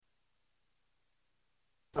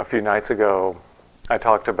A few nights ago, I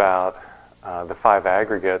talked about the five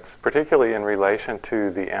aggregates, particularly in relation to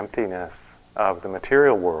the emptiness of the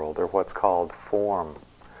material world, or what's called form.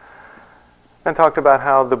 And talked about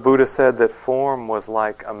how the Buddha said that form was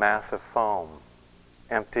like a mass of foam,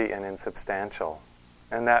 empty and insubstantial.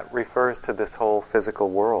 And that refers to this whole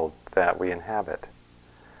physical world that we inhabit.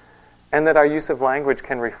 And that our use of language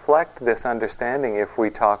can reflect this understanding if we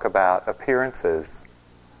talk about appearances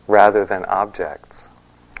rather than objects.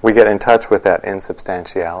 We get in touch with that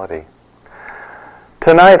insubstantiality.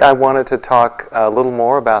 Tonight I wanted to talk a little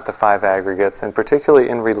more about the five aggregates, and particularly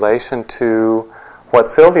in relation to what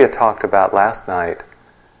Sylvia talked about last night,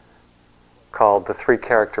 called the three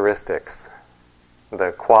characteristics,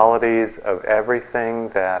 the qualities of everything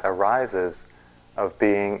that arises of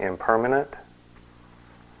being impermanent,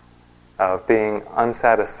 of being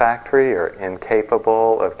unsatisfactory or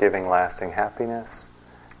incapable of giving lasting happiness,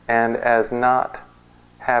 and as not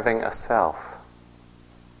having a self.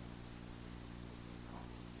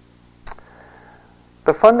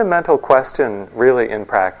 The fundamental question, really in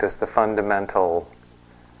practice, the fundamental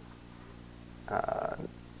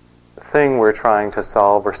thing we're trying to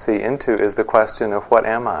solve or see into is the question of what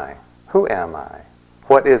am I? Who am I?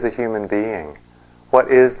 What is a human being?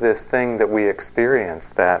 What is this thing that we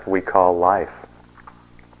experience that we call life?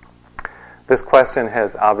 This question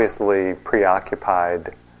has obviously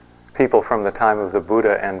preoccupied people from the time of the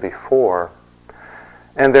Buddha and before.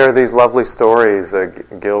 And there are these lovely stories.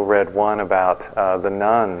 Gil read one about the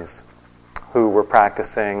nuns who were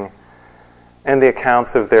practicing, and the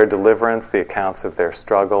accounts of their deliverance, the accounts of their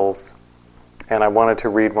struggles. And I wanted to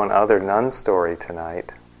read one other nun story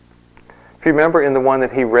tonight. If you remember, in the one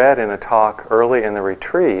that he read in a talk early in the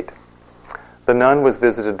retreat, the nun was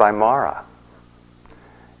visited by Mara.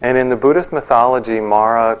 And in the Buddhist mythology,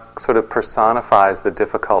 Mara sort of personifies the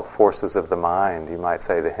difficult forces of the mind, you might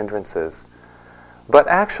say the hindrances. But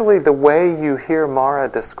actually, the way you hear Mara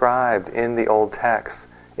described in the old texts,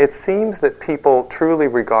 it seems that people truly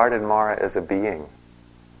regarded Mara as a being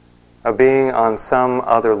on some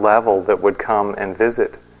other level that would come and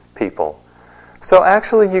visit people. So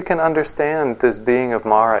actually, you can understand this being of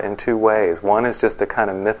Mara in two ways. One is just a kind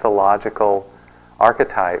of mythological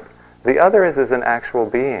archetype. The other is as an actual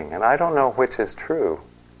being, and I don't know which is true,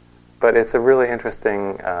 but it's a really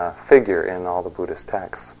interesting figure in all the Buddhist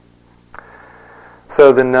texts.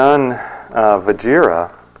 So the nun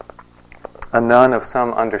Vajira, a nun of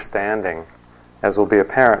some understanding, as will be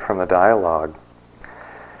apparent from the dialogue,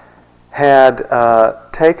 had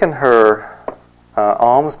taken her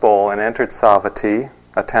alms bowl and entered Savatthi,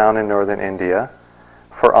 a town in northern India,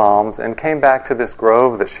 for alms, and came back to this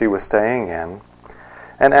grove that she was staying in.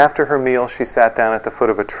 And after her meal, she sat down at the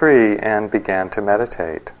foot of a tree and began to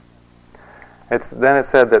meditate. Then it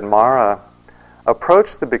said that Mara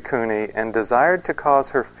approached the bhikkhuni and desired to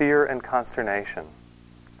cause her fear and consternation,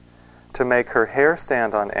 to make her hair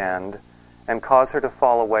stand on end, and cause her to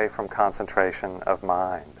fall away from concentration of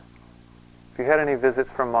mind. Have you had any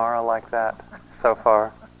visits from Mara like that so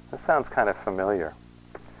far? This sounds kind of familiar.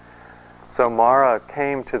 So Mara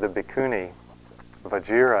came to the bhikkhuni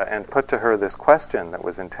Vajira and put to her this question that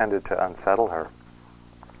was intended to unsettle her.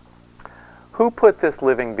 Who put this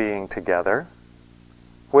living being together?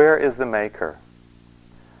 Where is the maker?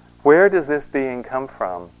 Where does this being come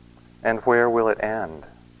from, and where will it end?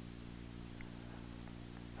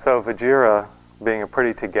 So Vajira, being a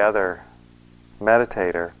pretty together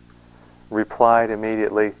meditator, replied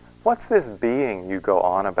immediately, "What's this being you go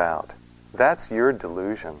on about? That's your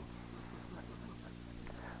delusion.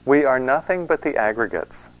 We are nothing but the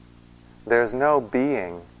aggregates. There's no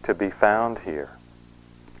being to be found here.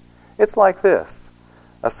 It's like this.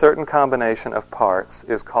 A certain combination of parts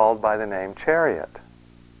is called by the name chariot.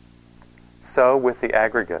 So with the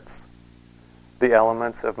aggregates, the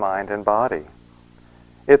elements of mind and body.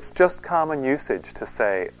 It's just common usage to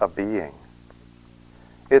say a being.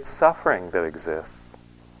 It's suffering that exists,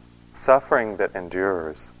 suffering that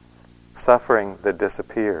endures, suffering that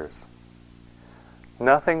disappears.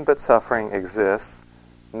 Nothing but suffering exists,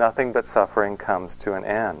 nothing but suffering comes to an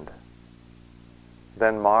end."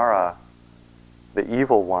 Then Mara, the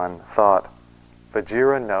evil one, thought,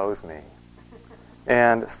 "Vajira knows me."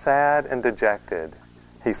 And sad and dejected,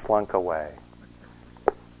 he slunk away.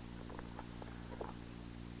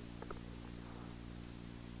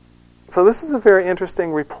 So this is a very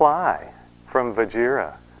interesting reply from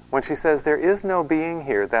Vajira when she says there is no being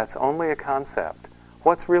here, that's only a concept.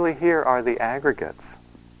 What's really here are the aggregates.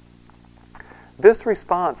 This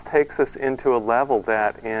response takes us into a level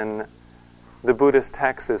that in the Buddhist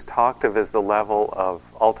text is talked of as the level of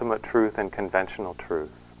ultimate truth and conventional truth.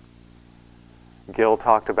 Gil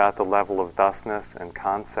talked about the level of thusness and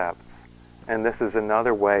concepts, and this is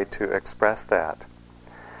another way to express that.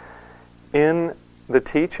 In the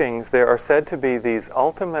teachings, there are said to be these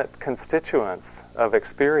ultimate constituents of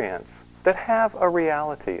experience that have a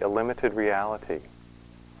reality, a limited reality.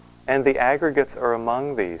 And the aggregates are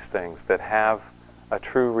among these things that have a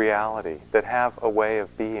true reality, that have a way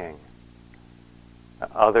of being.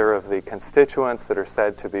 Other of the constituents that are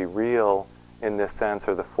said to be real in this sense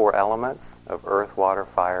are the four elements of earth, water,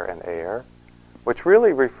 fire, and air, which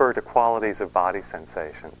really refer to qualities of body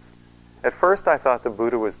sensations. At first I thought the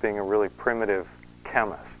Buddha was being a really primitive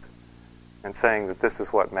chemist and saying that this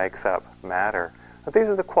is what makes up matter. But these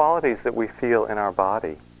are the qualities that we feel in our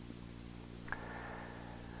body.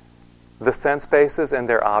 The sense bases and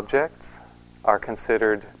their objects are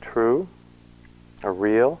considered true or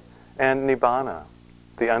real, and nibbana,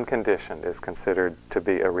 the unconditioned, is considered to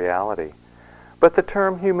be a reality. But the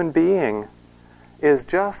term human being is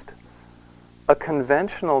just a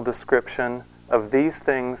conventional description of these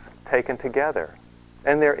things taken together.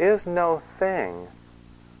 And there is no thing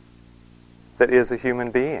that is a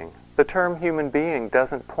human being. The term human being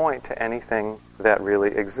doesn't point to anything that really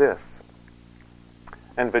exists.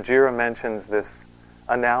 And Vajira mentions this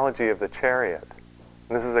analogy of the chariot.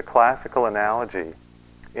 And this is a classical analogy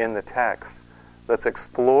in the text that's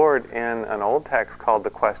explored in an old text called The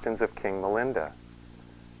Questions of King Milinda.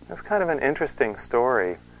 It's kind of an interesting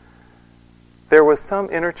story. There was some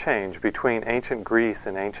interchange between ancient Greece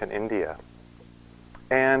and ancient India.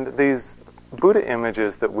 And these Buddha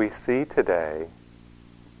images that we see today,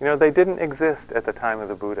 they didn't exist at the time of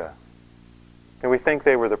the Buddha. And we think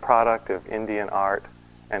they were the product of Indian art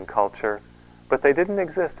and culture, but they didn't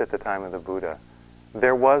exist at the time of the Buddha.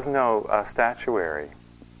 There was no statuary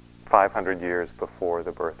 500 years before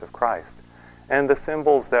the birth of Christ. And the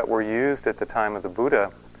symbols that were used at the time of the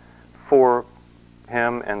Buddha for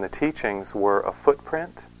him and the teachings were a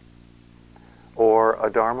footprint or a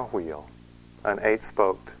dharma wheel, an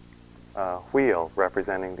eight-spoked wheel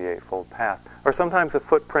representing the Eightfold Path, or sometimes a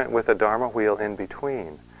footprint with a dharma wheel in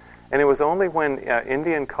between. And it was only when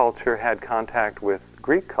Indian culture had contact with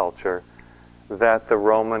Greek culture that the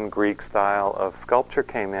Roman Greek style of sculpture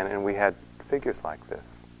came in and we had figures like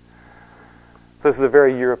this. So this is a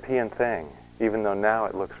very European thing, even though now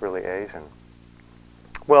it looks really Asian.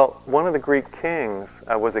 Well, one of the Greek kings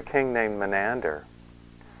was a king named Menander,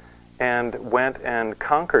 and went and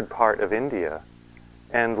conquered part of India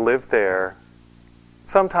and lived there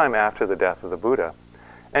sometime after the death of the Buddha.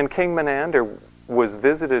 And King Menander was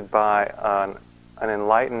visited by an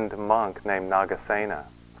enlightened monk named Nagasena.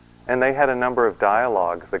 And they had a number of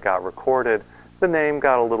dialogues that got recorded. The name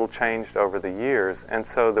got a little changed over the years, and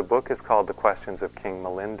so the book is called The Questions of King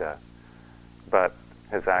Milinda. But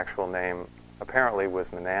his actual name apparently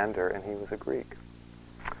was Menander, and he was a Greek.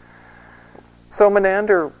 So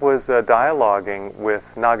Menander was dialoguing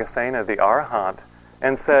with Nagasena, the Arahant,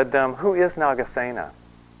 and said, "Who is Nagasena?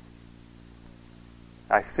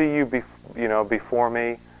 I see you, before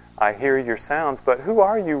me. I hear your sounds, but who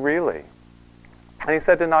are you really?" And he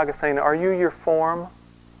said to Nagasena, "Are you your form?"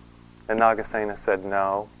 And Nagasena said,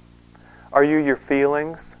 "No." "Are you your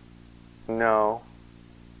feelings?" "No."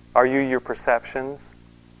 "Are you your perceptions?"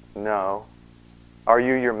 "No." "Are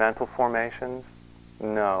you your mental formations?"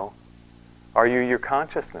 "No." "Are you your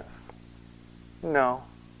consciousness?" "No."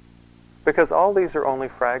 Because all these are only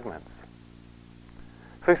fragments.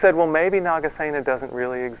 So he said, well, maybe Nagasena doesn't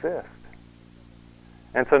really exist.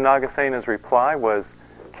 And so Nagasena's reply was,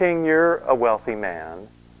 "King, you're a wealthy man.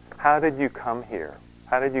 How did you come here?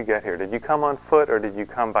 How did you get here? Did you come on foot or did you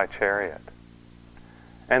come by chariot?"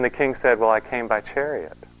 And the king said, "Well, I came by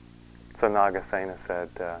chariot." So Nagasena said,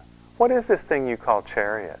 "What is this thing you call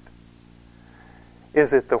chariot?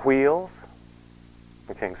 Is it the wheels?"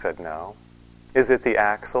 The king said, "No." "Is it the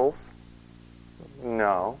axles?"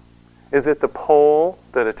 "No." "Is it the pole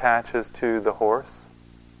that attaches to the horse?"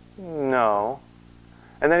 "No."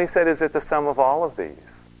 And then he said, "Is it the sum of all of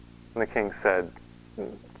these?" And the king said,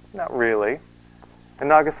 "Not really." And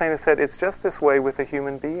Nagasena said, "It's just this way with a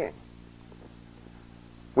human being.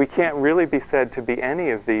 We can't really be said to be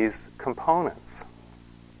any of these components."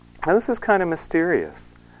 And this is kind of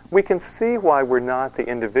mysterious. We can see why we're not the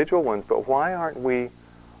individual ones, but why aren't we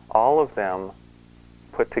all of them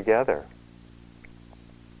put together?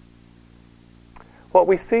 What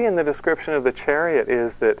we see in the description of the chariot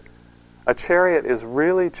is that a chariot is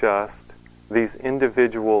really just these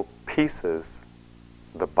individual pieces,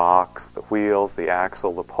 the box, the wheels, the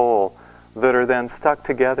axle, the pole, that are then stuck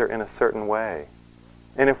together in a certain way.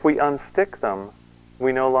 And if we unstick them,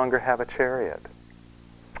 we no longer have a chariot.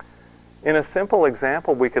 In a simple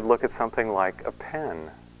example, we could look at something like a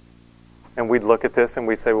pen. And we'd look at this and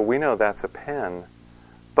we'd say, well, we know that's a pen.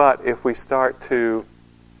 But if we start to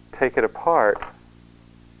take it apart,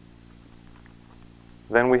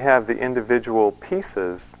 then we have the individual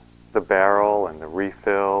pieces, the barrel and the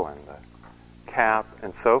refill and the cap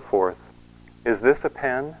and so forth. Is this a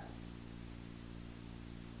pen?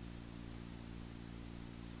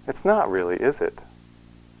 It's not really, is it?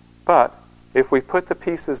 But if we put the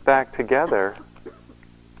pieces back together,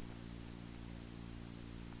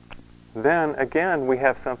 then again we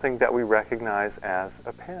have something that we recognize as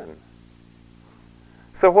a pen.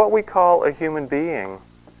 So what we call a human being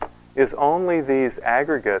is only these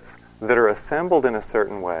aggregates that are assembled in a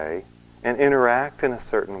certain way and interact in a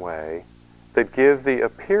certain way that give the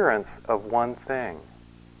appearance of one thing,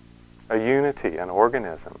 a unity, an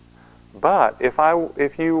organism. But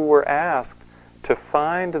if you were asked to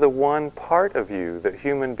find the one part of you that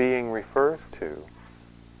human being refers to,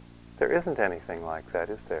 there isn't anything like that,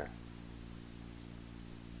 is there?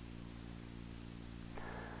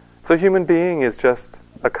 So human being is just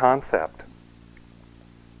a concept.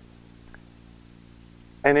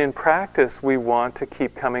 And in practice, we want to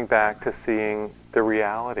keep coming back to seeing the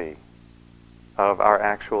reality of our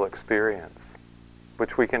actual experience,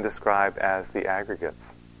 which we can describe as the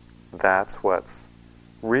aggregates. That's what's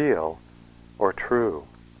real or true.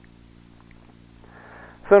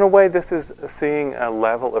 So in a way, this is seeing a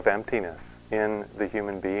level of emptiness in the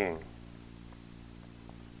human being.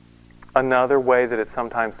 Another way that it's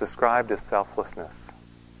sometimes described is selflessness.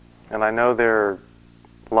 And I know there are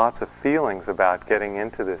lots of feelings about getting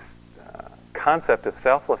into this concept of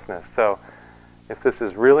selflessness. So if this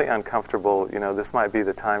is really uncomfortable, this might be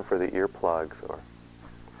the time for the earplugs or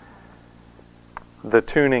the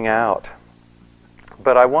tuning out.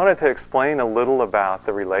 But I wanted to explain a little about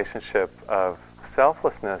the relationship of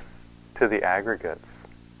selflessness to the aggregates.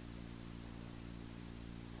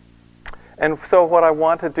 And so what I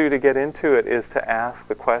want to do to get into it is to ask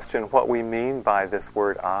the question what we mean by this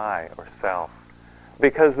word I or self.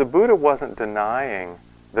 Because the Buddha wasn't denying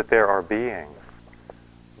that there are beings,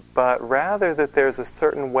 but rather that there's a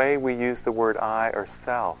certain way we use the word I or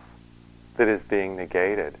self that is being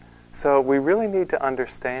negated. So we really need to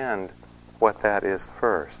understand what that is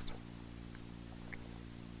first.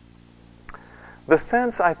 The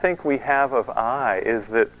sense I think we have of I is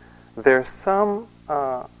that there's something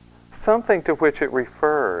to which it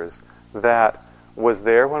refers that was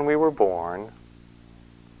there when we were born,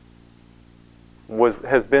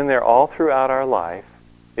 has been there all throughout our life,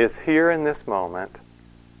 is here in this moment,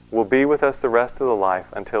 will be with us the rest of the life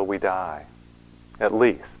until we die, at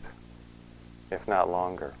least, if not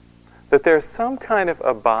longer. That there's some kind of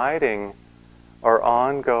abiding or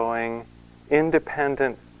ongoing,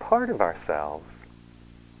 independent part of ourselves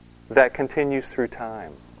that continues through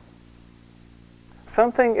time.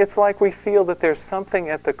 It's like we feel that there's something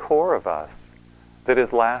at the core of us that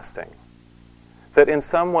is lasting. That in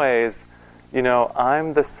some ways,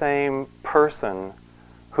 I'm the same person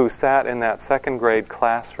who sat in that second grade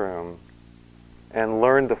classroom and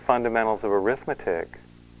learned the fundamentals of arithmetic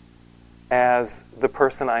as the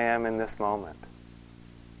person I am in this moment.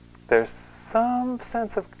 There's some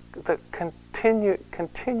sense of the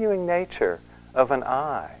continuing nature of an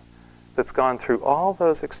I that's gone through all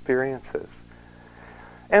those experiences.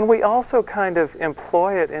 And we also kind of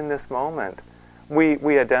employ it in this moment.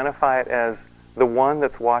 We identify it as the one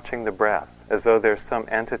that's watching the breath, as though there's some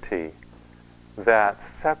entity that's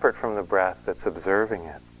separate from the breath that's observing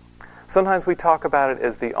it. Sometimes we talk about it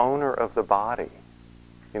as the owner of the body,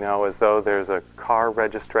 as though there's a car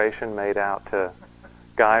registration made out to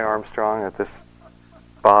Guy Armstrong that this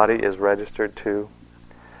body is registered to.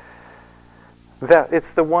 That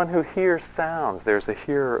it's the one who hears sounds. There's a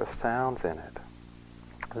hearer of sounds in it.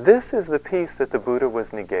 This is the piece that the Buddha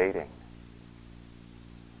was negating.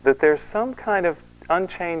 That there's some kind of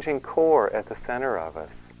unchanging core at the center of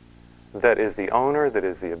us that is the owner, that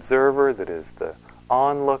is the observer, that is the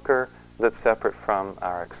onlooker, that's separate from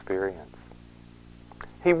our experience.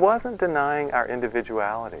 He wasn't denying our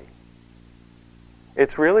individuality.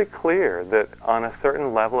 It's really clear that on a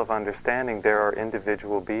certain level of understanding there are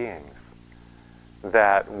individual beings,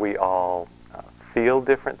 that we all feel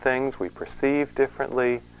different things, we perceive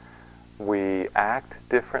differently, we act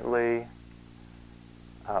differently,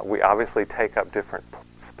 we obviously take up different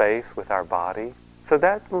space with our body. So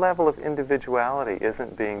that level of individuality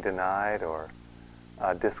isn't being denied or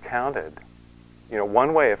discounted.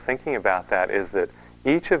 One way of thinking about that is that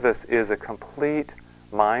each of us is a complete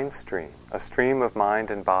mind stream, a stream of mind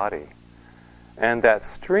and body. And that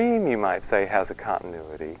stream, you might say, has a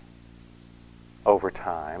continuity over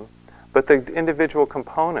time, but the individual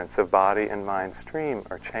components of body and mind stream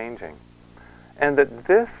are changing. And that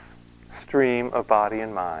this stream of body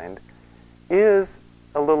and mind is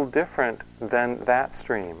a little different than that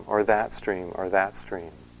stream or that stream or that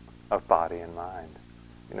stream of body and mind.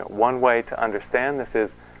 One way to understand this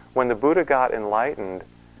is when the Buddha got enlightened,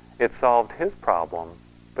 it solved his problem,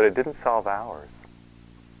 but it didn't solve ours.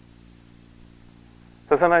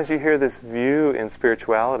 So sometimes you hear this view in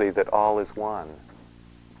spirituality that all is one.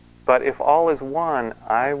 But if all is one,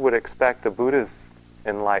 I would expect the Buddha's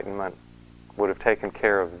enlightenment would have taken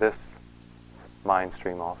care of this mind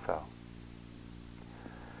stream also.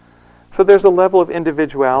 So there's a level of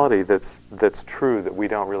individuality that's true that we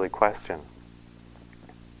don't really question.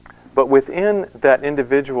 But within that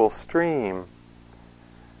individual stream,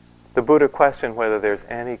 the Buddha questioned whether there's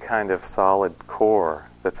any kind of solid core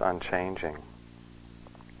that's unchanging.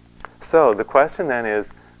 So the question then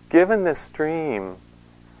is, given this stream,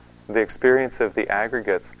 the experience of the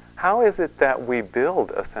aggregates, how is it that we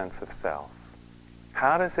build a sense of self?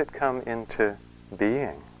 How does it come into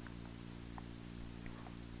being?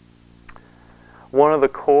 One of the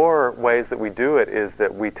core ways that we do it is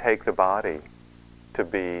that we take the body to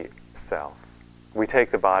be self. We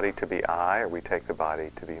take the body to be I, or we take the body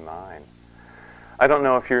to be mine. I don't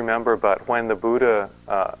know if you remember, but when the Buddha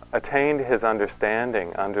attained his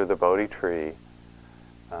understanding under the Bodhi tree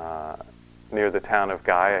near the town of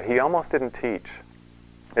Gaya, he almost didn't teach.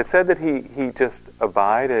 It said that he just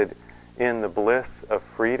abided in the bliss of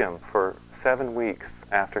freedom for 7 weeks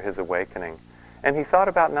after his awakening. And he thought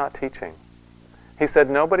about not teaching. He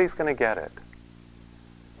said, nobody's going to get it.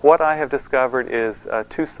 What I have discovered is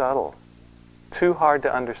too subtle, too hard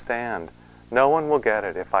to understand. No one will get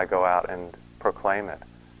it if I go out and proclaim it.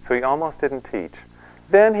 So he almost didn't teach.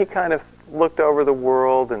 Then he kind of looked over the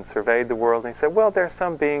world and surveyed the world, and he said, well, there are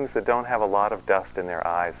some beings that don't have a lot of dust in their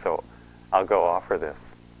eyes, so I'll go offer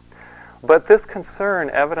this. But this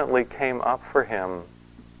concern evidently came up for him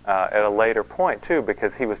at a later point, too,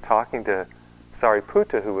 because he was talking to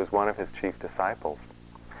Sariputta, who was one of his chief disciples.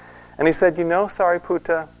 And he said,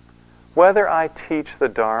 Sariputta, whether I teach the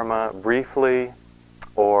Dharma briefly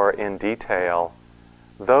or in detail,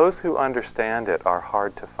 those who understand it are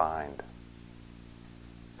hard to find.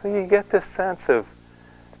 So you get this sense of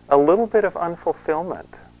a little bit of unfulfillment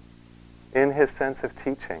in his sense of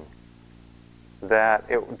teaching, that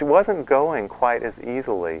it wasn't going quite as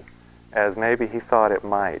easily as maybe he thought it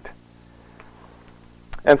might.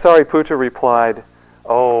 And Sariputta replied,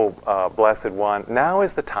 Blessed One, now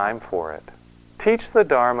is the time for it. Teach the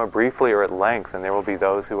Dharma briefly or at length, and there will be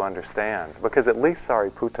those who understand, because at least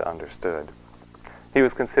Sariputta understood. He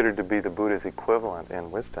was considered to be the Buddha's equivalent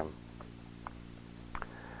in wisdom.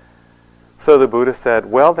 So the Buddha said,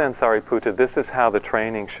 well then, Sariputta, this is how the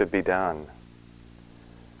training should be done.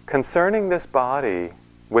 Concerning this body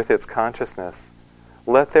with its consciousness,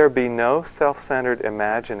 let there be no self-centered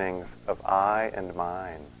imaginings of I and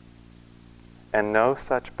mine, and no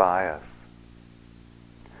such bias.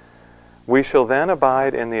 We shall then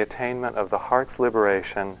abide in the attainment of the heart's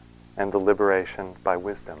liberation and the liberation by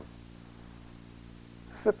wisdom.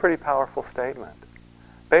 This is a pretty powerful statement.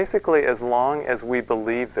 Basically, as long as we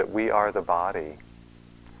believe that we are the body,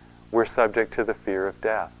 we're subject to the fear of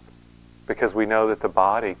death, because we know that the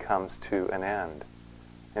body comes to an end.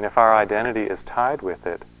 And if our identity is tied with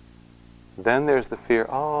it, then there's the fear,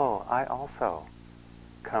 I also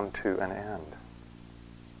come to an end.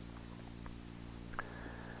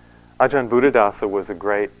 Ajahn Buddhadasa was a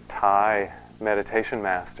great Thai meditation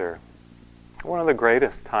master, one of the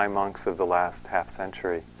greatest Thai monks of the last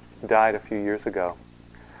half-century. He died a few years ago.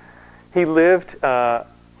 He lived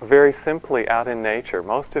very simply out in nature.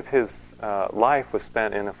 Most of his life was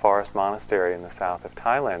spent in a forest monastery in the south of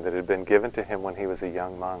Thailand that had been given to him when he was a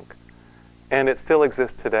young monk. And it still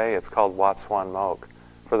exists today. It's called Wat Suan Mok.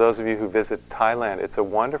 For those of you who visit Thailand, it's a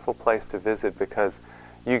wonderful place to visit because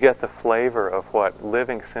you get the flavor of what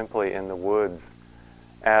living simply in the woods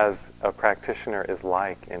as a practitioner is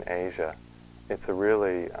like in Asia. It's a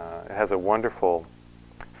really, it has a wonderful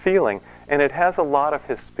feeling, and it has a lot of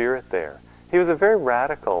his spirit there. He was a very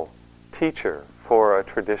radical teacher for a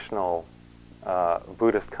traditional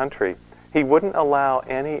Buddhist country. He wouldn't allow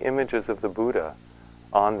any images of the Buddha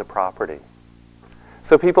on the property.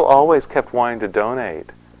 So people always kept wanting to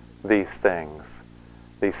donate these things,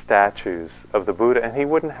 these statues of the Buddha, and he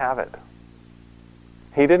wouldn't have it.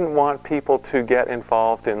 He didn't want people to get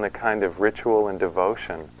involved in the kind of ritual and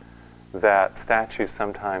devotion that statues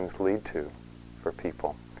sometimes lead to for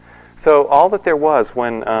people. So all that there was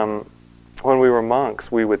when we were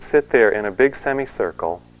monks, we would sit there in a big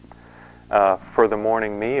semicircle for the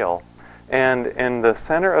morning meal, And in the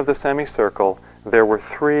center of the semicircle, there were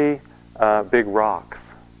three big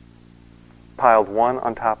rocks piled one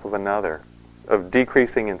on top of another, of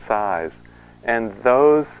decreasing in size. And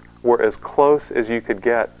those were as close as you could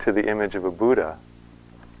get to the image of a Buddha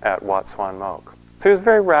at Wat Suan Mok. So he was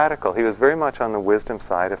very radical. He was very much on the wisdom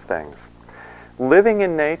side of things. Living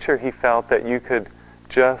in nature, he felt that you could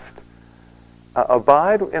just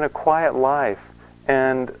abide in a quiet life,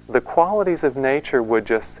 and the qualities of nature would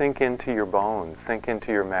just sink into your bones, sink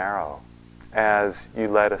into your marrow, as you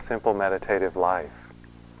led a simple meditative life.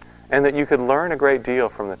 And that you could learn a great deal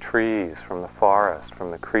from the trees, from the forest,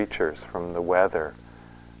 from the creatures, from the weather,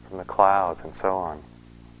 from the clouds, and so on.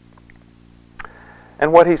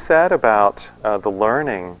 And what he said about the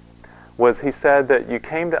learning was, he said that you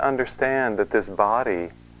came to understand that this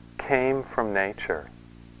body came from nature.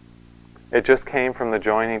 It just came from the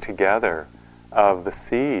joining together of the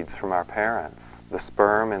seeds from our parents, the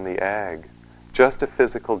sperm and the egg, just a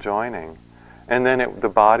physical joining. And then the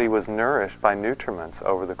body was nourished by nutriments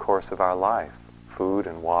over the course of our life, food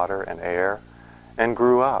and water and air, and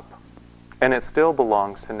grew up. And it still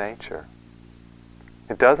belongs to nature.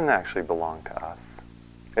 It doesn't actually belong to us.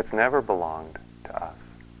 It's never belonged to us.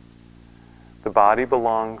 The body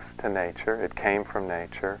belongs to nature. It came from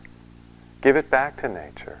nature. Give it back to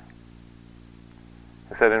nature.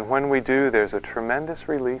 I said, and when we do, there's a tremendous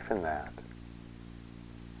relief in that.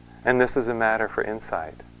 And this is a matter for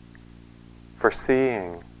insight, for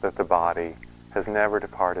seeing that the body has never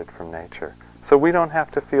departed from nature. So we don't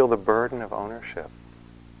have to feel the burden of ownership.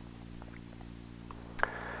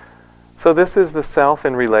 So this is the self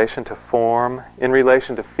in relation to form. In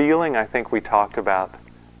relation to feeling, I think we talked about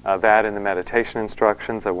that in the meditation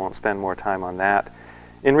instructions. I won't spend more time on that.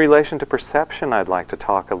 In relation to perception, I'd like to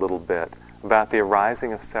talk a little bit about the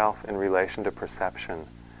arising of self in relation to perception.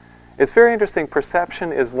 It's very interesting.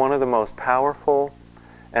 Perception is one of the most powerful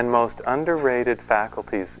and most underrated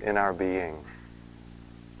faculties in our being.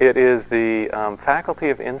 It is the faculty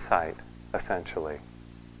of insight, essentially.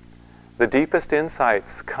 The deepest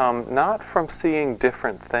insights come not from seeing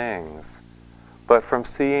different things, but from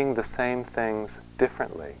seeing the same things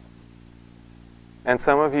differently. And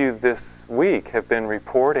some of you this week have been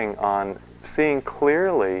reporting on seeing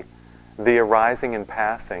clearly the arising and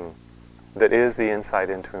passing that is the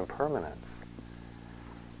insight into impermanence.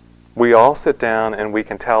 We all sit down and we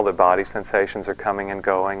can tell that body sensations are coming and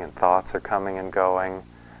going, and thoughts are coming and going,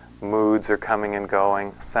 moods are coming and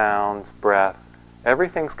going, sounds, breath,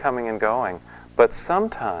 everything's coming and going. But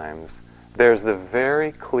sometimes there's the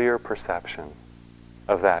very clear perception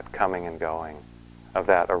of that coming and going, of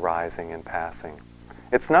that arising and passing.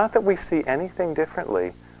 It's not that we see anything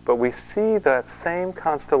differently, but we see that same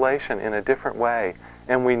constellation in a different way,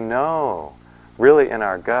 and we know, really in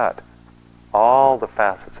our gut, all the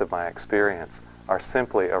facets of my experience are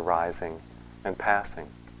simply arising and passing.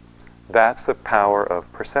 That's the power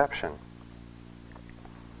of perception.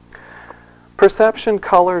 Perception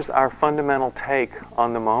colors our fundamental take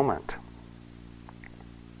on the moment.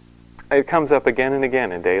 It comes up again and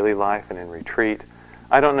again in daily life and in retreat.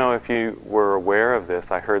 I don't know if you were aware of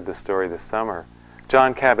this. I heard this story this summer.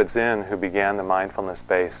 John Kabat-Zinn, who began the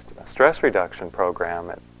mindfulness-based stress reduction program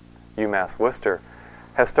at UMass Worcester,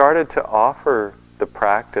 has started to offer the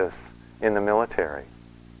practice in the military.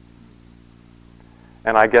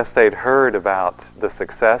 And I guess they'd heard about the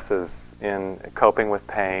successes in coping with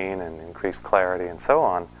pain and increased clarity and so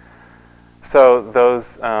on. So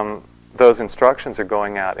those instructions are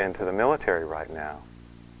going out into the military right now.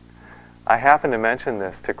 I happened to mention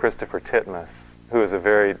this to Christopher Titmuss, who is a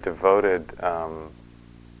very devoted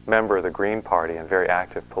member of the Green Party and very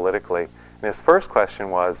active politically. And his first question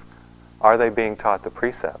was, are they being taught the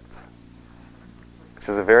precepts? Which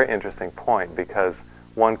is a very interesting point, because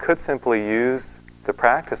one could simply use the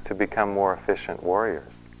practice to become more efficient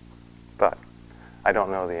warriors. But I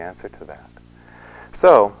don't know the answer to that.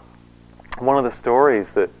 So, one of the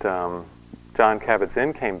stories that John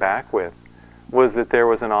Kabat-Zinn came back with was that there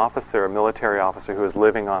was an officer, a military officer, who was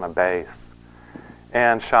living on a base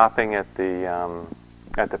and shopping at the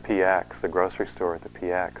PX, the grocery store at the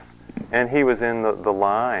PX. And he was in the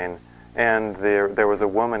line, and there was a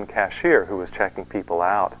woman cashier who was checking people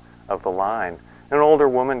out of the line. An older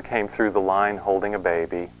woman came through the line holding a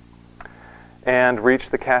baby and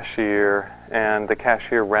reached the cashier, and the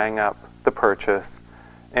cashier rang up the purchase.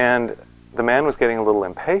 And the man was getting a little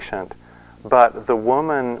impatient, but the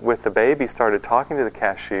woman with the baby started talking to the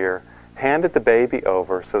cashier, handed the baby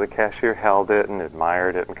over, so the cashier held it and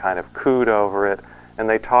admired it and kind of cooed over it, and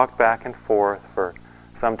they talked back and forth for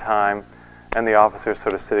some time, and the officer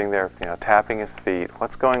sort of sitting there, tapping his feet.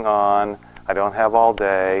 What's going on? I don't have all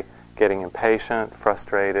day. getting impatient,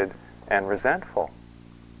 frustrated, and resentful.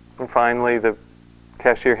 And finally, the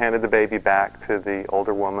cashier handed the baby back to the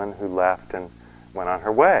older woman, who left and went on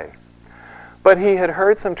her way. But he had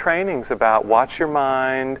heard some trainings about watch your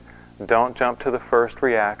mind, don't jump to the first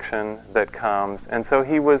reaction that comes, and so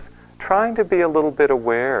he was trying to be a little bit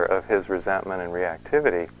aware of his resentment and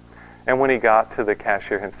reactivity. And when he got to the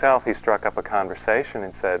cashier himself, he struck up a conversation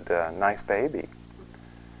and said, nice baby.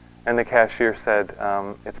 And the cashier said,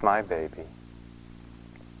 it's my baby.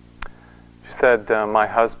 She said, my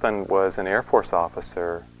husband was an Air Force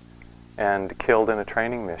officer and killed in a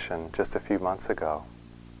training mission just a few months ago.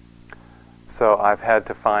 So I've had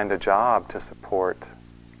to find a job to support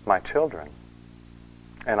my children.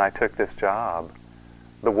 And I took this job.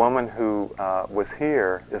 The woman who was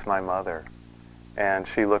here is my mother. And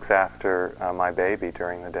she looks after my baby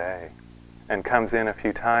during the day and comes in a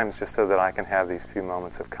few times just so that I can have these few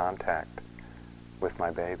moments of contact with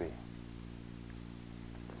my baby.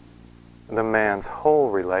 The man's whole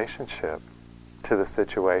relationship to the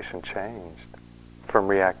situation changed, from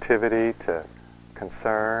reactivity to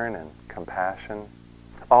concern and compassion,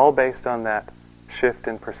 all based on that shift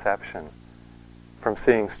in perception, from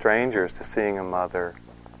seeing strangers to seeing a mother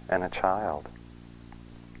and a child.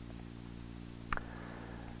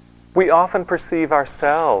 We often perceive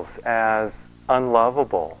ourselves as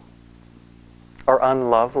unlovable or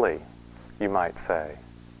unlovely, you might say.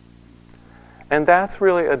 And that's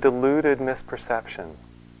really a deluded misperception.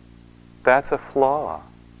 That's a flaw.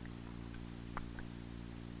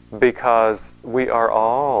 Because we are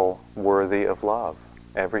all worthy of love.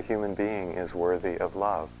 Every human being is worthy of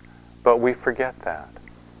love. But we forget that.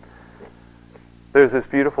 There's this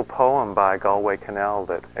beautiful poem by Galway Kinnell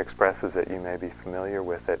that expresses it. You may be familiar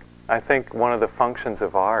with it. I think one of the functions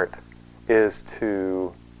of art is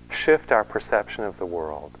to shift our perception of the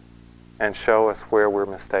world and show us where we're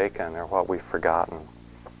mistaken or what we've forgotten.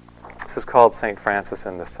 This is called St. Francis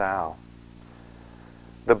and the Sow.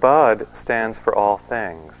 The bud stands for all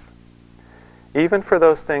things, even for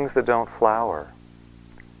those things that don't flower.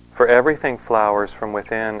 For everything flowers from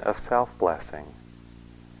within of self-blessing,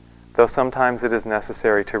 though sometimes it is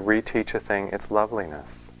necessary to reteach a thing its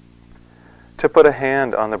loveliness. To put a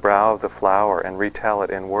hand on the brow of the flower and retell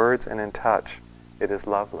it in words and in touch, it is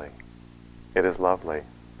lovely. It is lovely.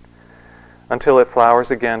 Until it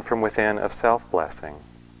flowers again from within of self-blessing.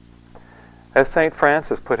 As St.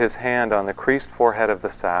 Francis put his hand on the creased forehead of the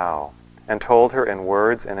sow and told her in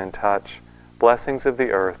words and in touch blessings of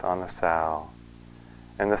the earth on the sow.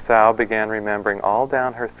 And the sow began remembering all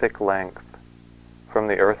down her thick length, from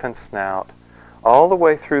the earthen snout, all the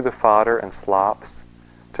way through the fodder and slops,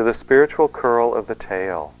 to the spiritual curl of the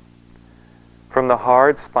tail, from the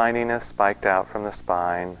hard spininess spiked out from the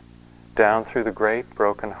spine, down through the great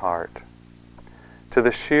broken heart, to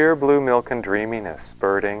the sheer blue milk and dreaminess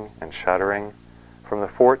spurting and shuddering from the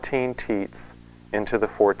 14 teats into the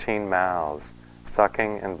 14 mouths,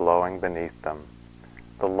 sucking and blowing beneath them,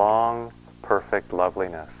 the long, perfect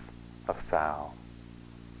loveliness of sow.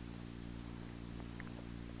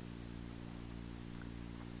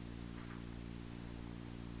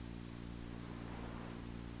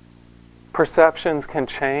 Perceptions can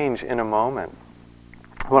change in a moment.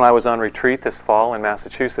 When I was on retreat this fall in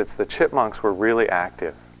Massachusetts, the chipmunks were really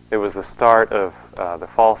active. It was the start of the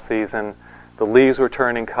fall season. The leaves were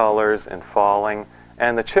turning colors and falling,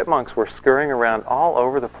 and the chipmunks were scurrying around all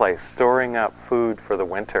over the place, storing up food for the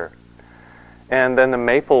winter. And then the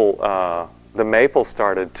maple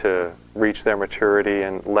started to reach their maturity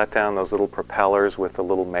and let down those little propellers with the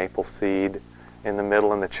little maple seed in the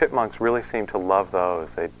middle, and the chipmunks really seemed to love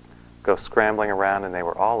those. They'd go scrambling around, and they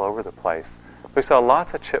were all over the place. We saw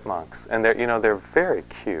lots of chipmunks, and they're very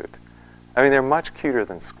cute. I mean, they're much cuter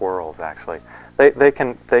than squirrels, actually. They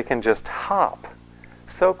can just hop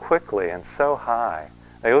so quickly and so high.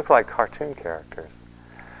 They look like cartoon characters.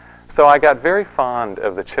 So I got very fond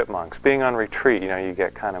of the chipmunks. Being on retreat, you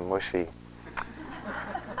get kind of mushy.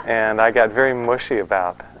 And I got very mushy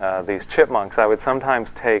about these chipmunks. I would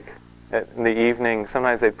sometimes take, in the evening,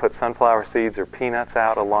 sometimes they'd put sunflower seeds or peanuts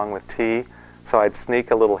out along with tea. So I'd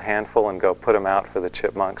sneak a little handful and go put them out for the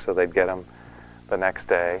chipmunks so they'd get them the next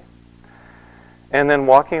day. And then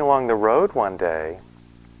walking along the road one day,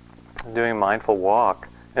 doing a mindful walk,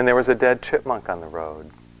 and there was a dead chipmunk on the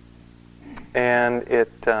road. And it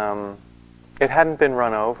hadn't been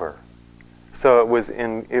run over. So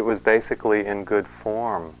it was basically in good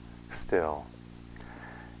form still.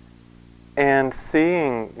 And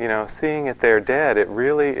seeing it there dead, it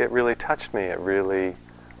really touched me. It really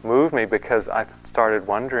moved me, because I started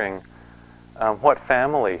wondering what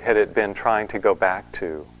family had it been trying to go back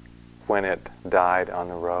to when it died on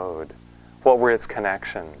the road? What were its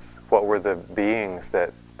connections? What were the beings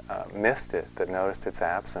that missed it, that noticed its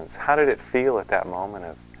absence? How did it feel at that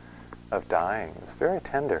moment of dying? It was very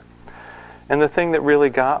tender. And the thing that really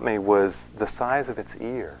got me was the size of its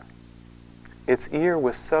ear. Its ear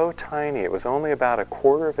was so tiny. It was only about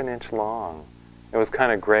 1/4 of an inch long. It was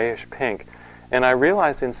kind of grayish pink. And I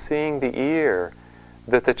realized in seeing the ear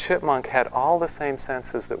that the chipmunk had all the same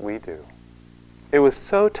senses that we do. It was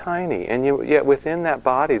so tiny, and yet within that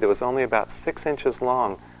body that was only about 6 inches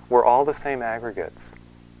long were all the same aggregates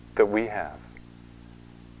that we have.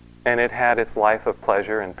 And it had its life of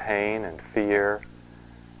pleasure and pain and fear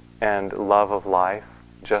and love of life,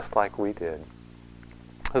 just like we did.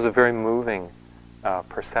 It was a very moving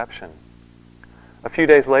perception. A few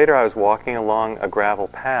days later, I was walking along a gravel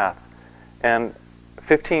path, and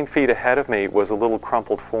 15 feet ahead of me was a little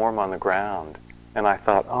crumpled form on the ground. And I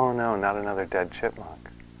thought, oh no, not another dead chipmunk.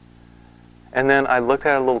 And then I looked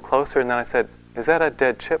at it a little closer, and then I said, is that a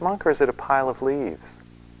dead chipmunk or is it a pile of leaves?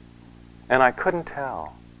 And I couldn't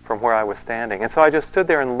tell from where I was standing. And so I just stood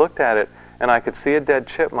there and looked at it, and I could see a dead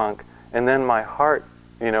chipmunk, and then my heart,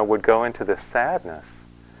 would go into this sadness.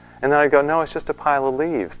 And then I'd go, no, it's just a pile of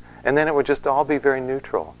leaves. And then it would just all be very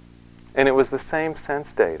neutral. And it was the same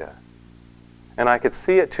sense data. And I could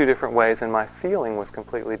see it 2 different ways, and my feeling was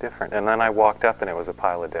completely different. And then I walked up, and it was a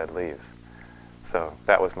pile of dead leaves. So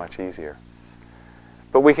that was much easier.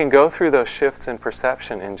 But we can go through those shifts in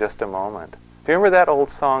perception in just a moment. Do you remember that old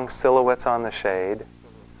song, Silhouettes on the Shade?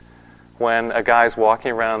 When a guy's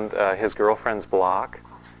walking around his girlfriend's block,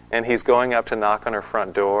 and he's going up to knock on her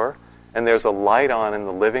front door, and there's a light on in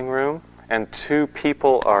the living room, and 2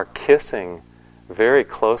 people are kissing very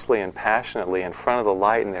closely and passionately in front of the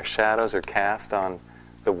light, and their shadows are cast on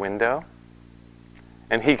the window.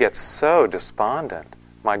 And he gets so despondent.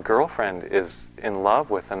 My girlfriend is in love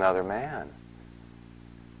with another man.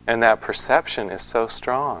 And that perception is so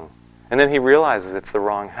strong. And then he realizes it's the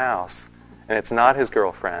wrong house, and it's not his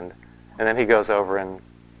girlfriend, and then he goes over and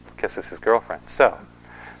kisses his girlfriend. So,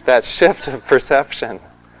 that shift of perception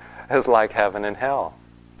is like heaven and hell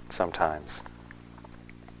sometimes.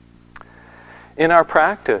 In our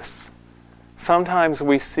practice, sometimes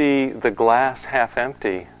we see the glass half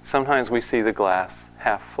empty, sometimes we see the glass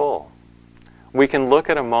half full. We can look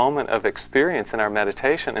at a moment of experience in our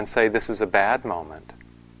meditation and say, this is a bad moment.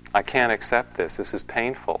 I can't accept this. This is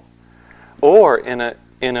painful. Or in a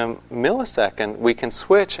millisecond, we can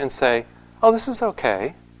switch and say, oh, this is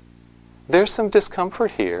okay. There's some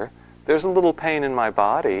discomfort here. There's a little pain in my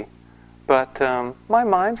body, but my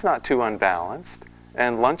mind's not too unbalanced.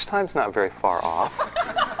 And lunchtime's not very far off.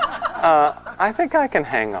 I think I can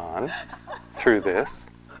hang on through this.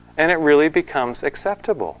 And it really becomes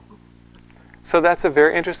acceptable. So that's a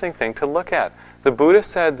very interesting thing to look at. The Buddha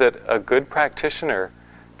said that a good practitioner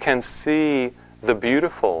can see the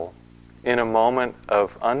beautiful in a moment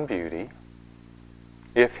of unbeauty,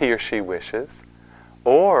 if he or she wishes,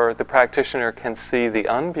 or the practitioner can see the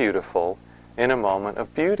unbeautiful in a moment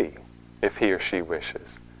of beauty, if he or she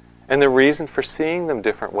wishes. And the reason for seeing them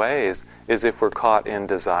different ways is if we're caught in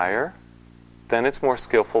desire, then it's more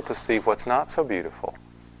skillful to see what's not so beautiful,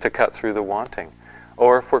 to cut through the wanting.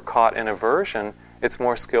 Or if we're caught in aversion, it's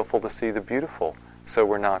more skillful to see the beautiful, so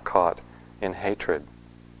we're not caught in hatred.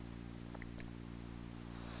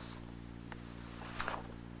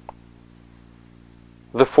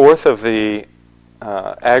 The fourth of the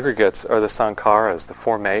aggregates are the sankharas, the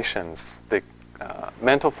formations, the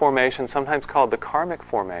mental formations, sometimes called the karmic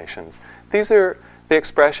formations. These are the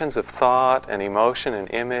expressions of thought and emotion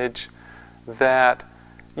and image that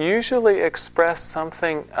usually express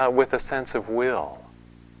something with a sense of will.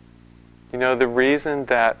 The reason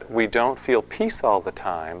that we don't feel peace all the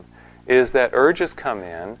time is that urges come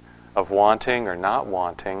in of wanting or not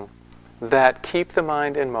wanting that keep the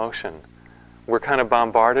mind in motion. We're kind of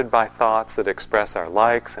bombarded by thoughts that express our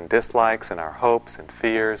likes and dislikes and our hopes and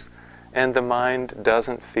fears. And the mind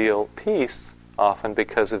doesn't feel peace often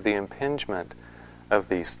because of the impingement of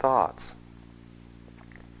these thoughts.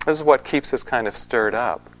 This is what keeps us kind of stirred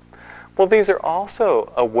up. Well, these are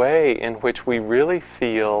also a way in which we really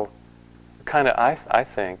feel I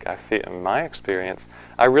think, in my experience,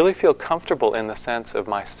 I really feel comfortable in the sense of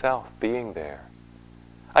myself being there.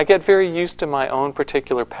 I get very used to my own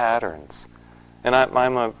particular patterns. And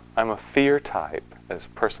I'm a fear type, as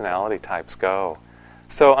personality types go.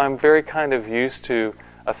 So I'm very kind of used to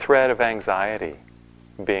a thread of anxiety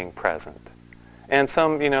being present. And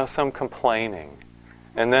some complaining.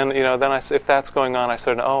 And then, if that's going on, I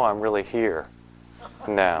sort of, oh, I'm really here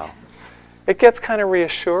now. It gets kind of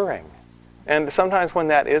reassuring. And sometimes when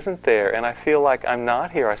that isn't there and I feel like I'm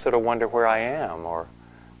not here, I sort of wonder where I am or,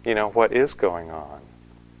 what is going on.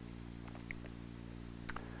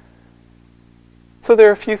 So there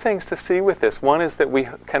are a few things to see with this. One is that we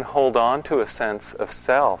can hold on to a sense of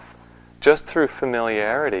self just through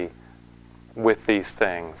familiarity with these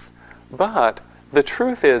things. But the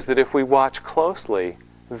truth is that if we watch closely,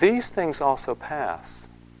 these things also pass.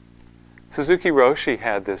 Suzuki Roshi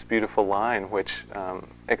had this beautiful line which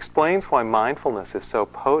explains why mindfulness is so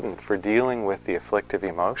potent for dealing with the afflictive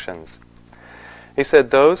emotions. He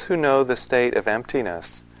said, "Those who know the state of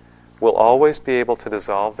emptiness will always be able to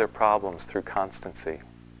dissolve their problems through constancy."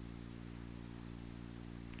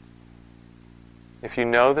 If you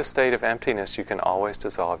know the state of emptiness, you can always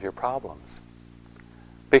dissolve your problems.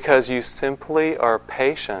 Because you simply are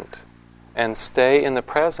patient and stay in the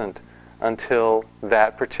present until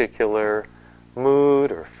that particular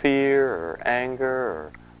mood or fear or anger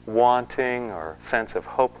or wanting or sense of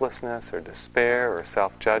hopelessness or despair or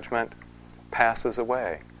self-judgment passes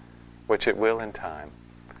away, which it will in time.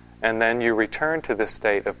 And then you return to this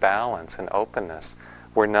state of balance and openness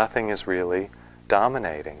where nothing is really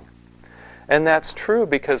dominating. And that's true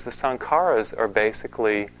because the sankharas are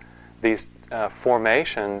basically these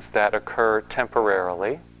formations that occur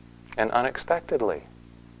temporarily and unexpectedly,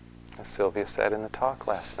 as Sylvia said in the talk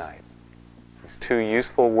last night. These two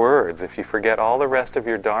useful words. If you forget all the rest of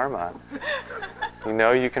your dharma,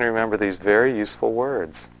 you can remember these very useful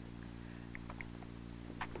words.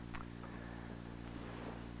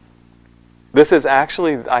 This is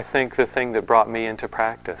actually, I think, the thing that brought me into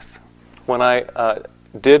practice. When I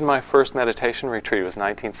did my first meditation retreat, it was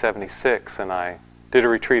 1976, and I did a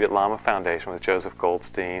retreat at Lama Foundation with Joseph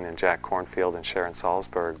Goldstein and Jack Kornfield and Sharon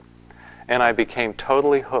Salzberg. And I became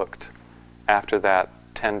totally hooked after that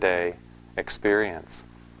 10-day experience.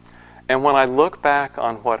 And when I look back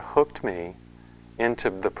on what hooked me into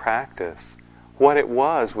the practice, what it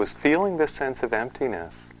was feeling this sense of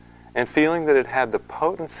emptiness and feeling that it had the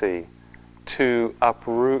potency to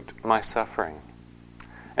uproot my suffering.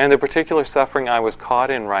 And the particular suffering I was caught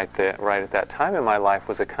in right at that time in my life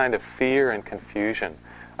was a kind of fear and confusion.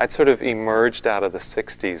 I'd sort of emerged out of the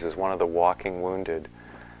 60s as one of the walking wounded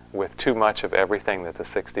with too much of everything that the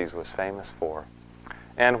 60s was famous for.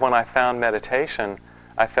 And when I found meditation,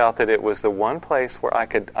 I felt that it was the one place where I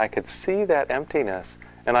could see that emptiness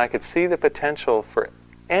and I could see the potential for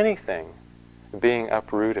anything being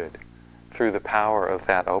uprooted through the power of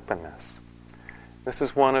that openness. This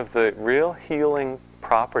is one of the real healing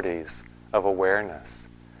properties of awareness,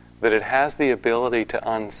 that it has the ability to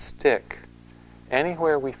unstick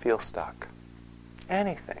anywhere we feel stuck,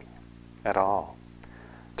 anything at all,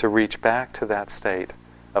 to reach back to that state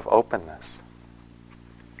of openness.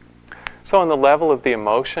 So on the level of the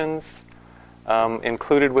emotions,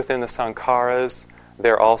 included within the sankharas,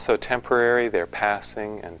 they're also temporary, they're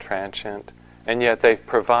passing and transient, and yet they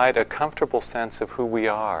provide a comfortable sense of who we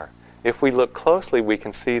are. If we look closely, we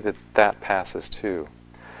can see that that passes too.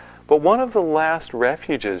 But one of the last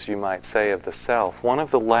refuges, you might say, of the self,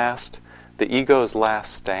 the ego's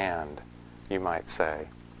last stand, you might say,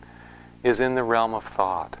 is in the realm of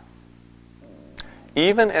thought.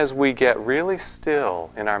 Even as we get really still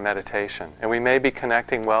in our meditation, and we may be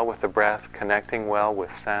connecting well with the breath, connecting well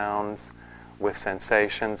with sounds, with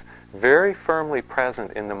sensations, very firmly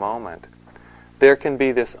present in the moment, there can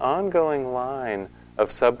be this ongoing line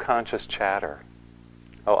of subconscious chatter.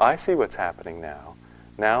 Oh, I see what's happening now.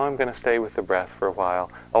 Now I'm going to stay with the breath for a while.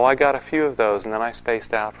 Oh, I got a few of those and then I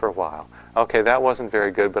spaced out for a while. Okay, that wasn't very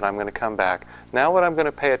good, but I'm going to come back. Now what I'm going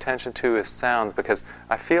to pay attention to is sounds because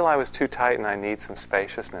I feel I was too tight and I need some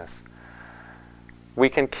spaciousness. We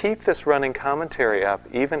can keep this running commentary up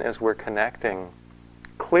even as we're connecting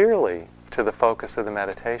clearly to the focus of the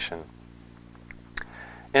meditation.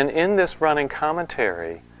 And in this running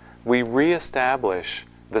commentary, we reestablish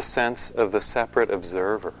the sense of the separate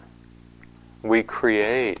observer. We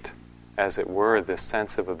create, as it were, this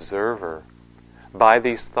sense of observer by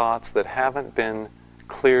these thoughts that haven't been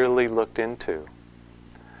clearly looked into.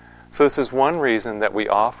 So this is one reason that we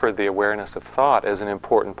offer the awareness of thought as an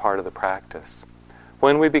important part of the practice.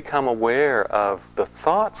 When we become aware of the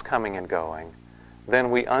thoughts coming and going,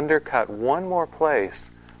 then we undercut one more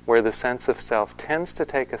place where the sense of self tends to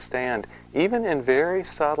take a stand, even in very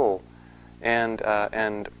subtle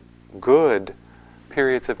and good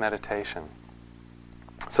periods of meditation.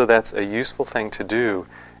 So that's a useful thing to do,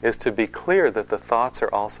 is to be clear that the thoughts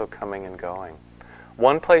are also coming and going.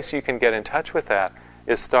 One place you can get in touch with that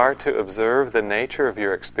is start to observe the nature of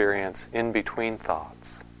your experience in between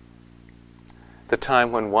thoughts. The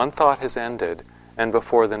time when one thought has ended and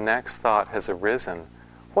before the next thought has arisen,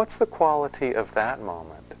 What's the quality of that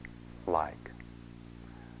moment like?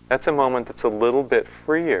 That's a moment that's a little bit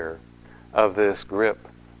freer of this grip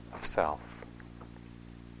of self.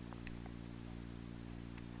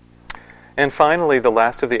 And finally, the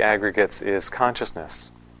last of the aggregates is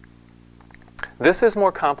consciousness. This is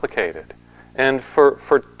more complicated. And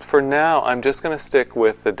for now, I'm just going to stick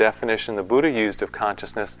with the definition the Buddha used of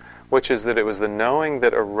consciousness, which is that it was the knowing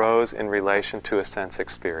that arose in relation to a sense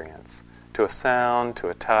experience, to a sound, to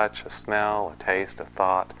a touch, a smell, a taste, a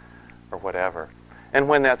thought, or whatever. And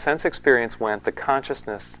when that sense experience went, the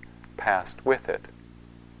consciousness passed with it.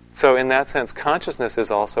 So in that sense, consciousness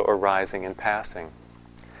is also arising and passing.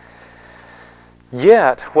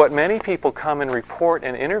 Yet, what many people come and report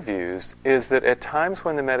in interviews is that at times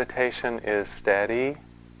when the meditation is steady,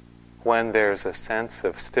 when there's a sense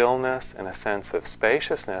of stillness and a sense of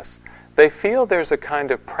spaciousness, they feel there's a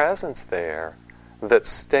kind of presence there that's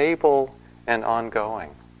stable and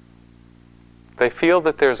ongoing. They feel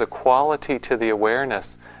that there's a quality to the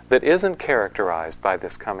awareness that isn't characterized by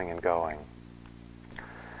this coming and going.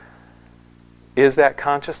 Is that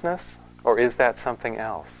consciousness, or is that something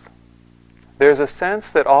else? There's a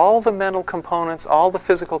sense that all the mental components, all the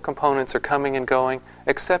physical components are coming and going,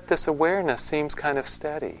 except this awareness seems kind of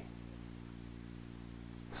steady.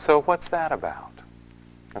 So what's that about?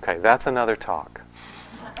 Okay, that's another talk.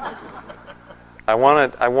 I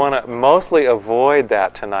want to mostly avoid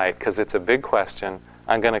that tonight because it's a big question.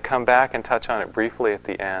 I'm going to come back and touch on it briefly at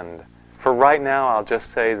the end. For right now, I'll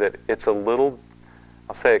just say that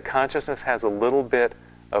consciousness has a little bit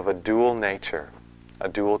of a dual nature, a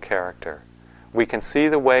dual character. We can see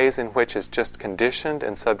the ways in which it's just conditioned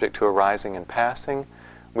and subject to arising and passing.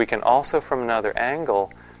 We can also, from another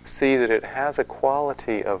angle, see that it has a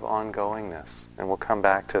quality of ongoingness. And we'll come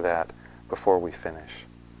back to that before we finish.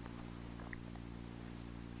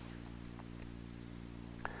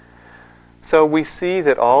 So we see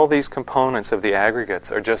that all these components of the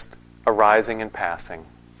aggregates are just arising and passing,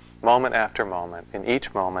 moment after moment. In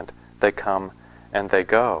each moment, they come and they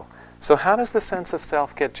go. So how does the sense of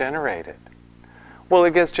self get generated? Well,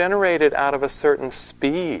 it gets generated out of a certain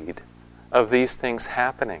speed of these things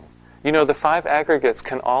happening. You know, the five aggregates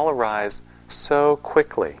can all arise so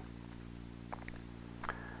quickly.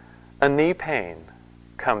 A knee pain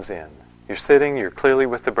comes in. You're sitting, you're clearly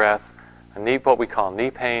with the breath. What we call knee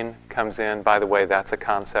pain comes in. By the way, that's a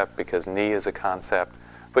concept because knee is a concept.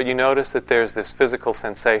 But you notice that there's this physical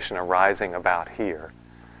sensation arising about here.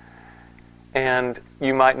 And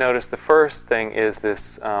you might notice the first thing is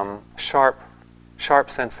this sharp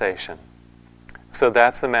sensation. So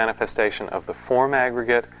that's the manifestation of the form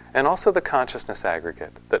aggregate and also the consciousness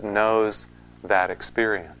aggregate that knows that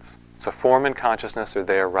experience. So form and consciousness are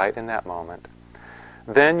there right in that moment.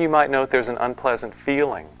 Then you might note there's an unpleasant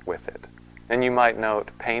feeling with it. And you might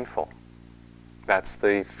note painful. That's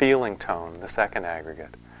the feeling tone, the second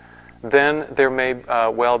aggregate. Then there may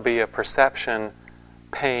well be a perception,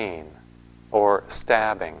 pain, or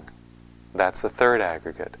stabbing. That's the third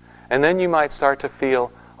aggregate. And then you might start to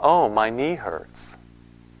feel, oh, my knee hurts.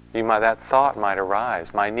 That thought might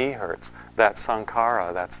arise, my knee hurts. That's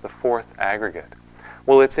sankhara, that's the fourth aggregate.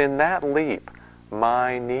 Well, it's in that leap,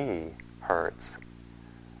 my knee hurts,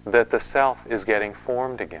 that the self is getting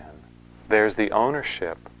formed again. There's the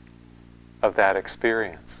ownership of that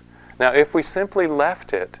experience. Now, if we simply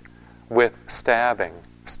left it with stabbing,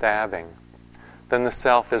 then the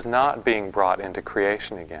self is not being brought into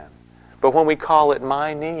creation again. But when we call it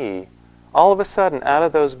my knee, all of a sudden, out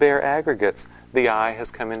of those bare aggregates, the I has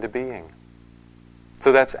come into being.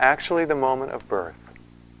 So that's actually the moment of birth.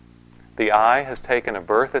 The I has taken a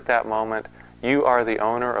birth at that moment. You are the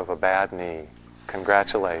owner of a bad knee.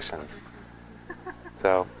 Congratulations.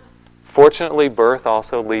 So, fortunately, birth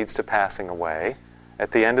also leads to passing away.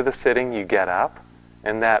 At the end of the sitting, you get up,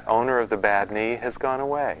 and that owner of the bad knee has gone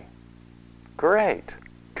away. Great.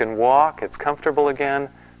 Can walk, it's comfortable again.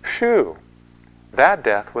 Phew. That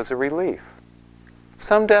death was a relief.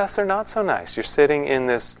 Some deaths are not so nice. You're sitting in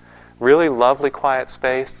this really lovely, quiet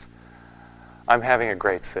space. I'm having a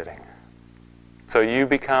great sitting. So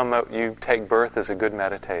you take birth as a good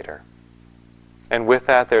meditator. And with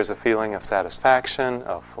that, there's a feeling of satisfaction,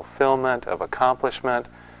 of fulfillment, of accomplishment,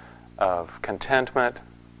 of contentment.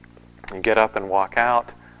 You get up and walk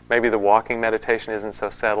out. Maybe the walking meditation isn't so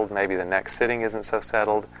settled. Maybe the next sitting isn't so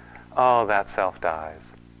settled. Oh, that self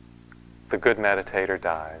dies. The good meditator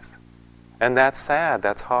dies. And that's sad.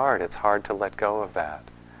 That's hard. It's hard to let go of that.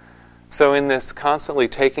 So in this constantly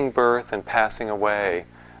taking birth and passing away,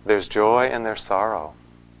 there's joy and there's sorrow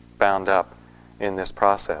bound up in this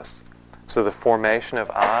process. So the formation of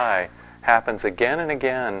I happens again and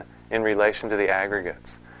again in relation to the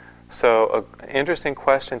aggregates. So an interesting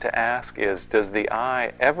question to ask is, does the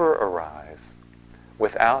I ever arise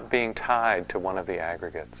without being tied to one of the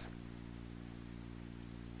aggregates?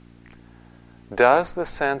 Does the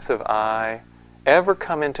sense of I ever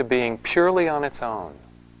come into being purely on its own?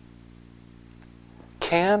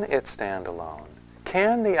 Can it stand alone?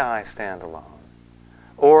 Can the I stand alone?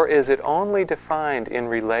 Or is it only defined in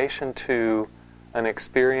relation to an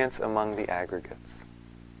experience among the aggregates?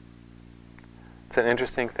 It's an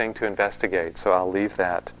interesting thing to investigate, so I'll leave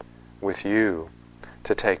that with you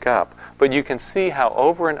to take up. But you can see how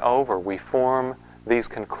over and over we form these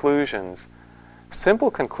conclusions,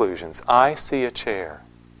 simple conclusions. I see a chair.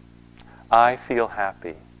 I feel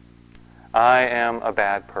happy. I am a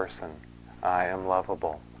bad person. I am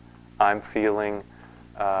lovable. I'm feeling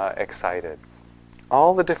excited.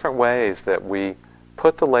 All the different ways that we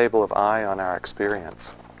put the label of I on our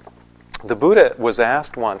experience. The Buddha was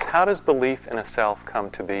asked once, how does belief in a self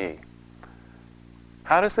come to be?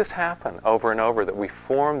 How does this happen over and over, that we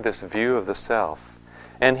form this view of the self?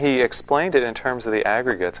 And he explained it in terms of the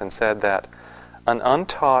aggregates and said that an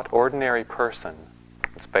untaught ordinary person,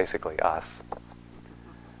 it's basically us,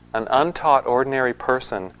 an untaught ordinary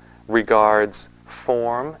person regards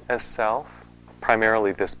form as self,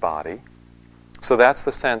 primarily this body. So that's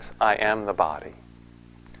the sense, I am the body.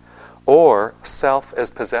 Or self as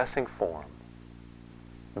possessing form.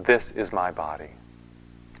 This is my body.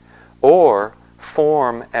 Or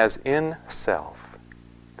form as in self.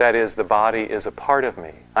 That is, the body is a part of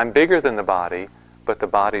me. I'm bigger than the body, but the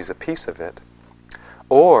body's a piece of it.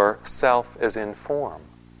 Or self as in form.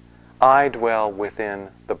 I dwell within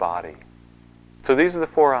the body. So these are the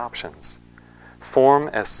four options. Form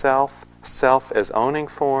as self, self as owning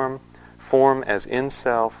form as in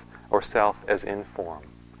self, or self as in form.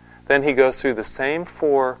 Then he goes through the same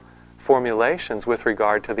four formulations with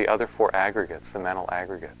regard to the other four aggregates, the mental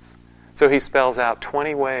aggregates. So he spells out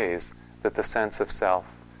 20 ways that the sense of self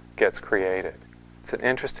gets created. It's an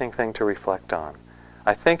interesting thing to reflect on.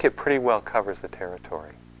 I think it pretty well covers the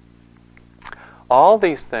territory. All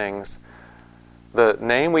these things, the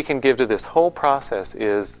name we can give to this whole process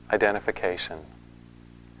is identification.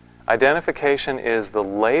 Identification is the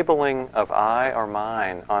labeling of I or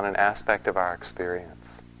mine on an aspect of our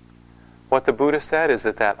experience. What the Buddha said is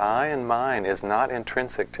that I and mine is not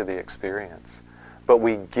intrinsic to the experience, but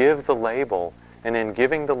we give the label, and in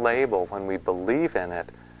giving the label, when we believe in it,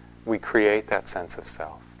 we create that sense of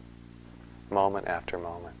self, moment after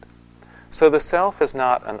moment. So the self is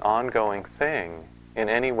not an ongoing thing in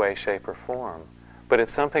any way, shape, or form, but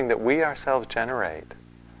it's something that we ourselves generate,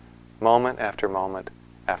 moment after moment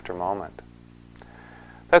after moment.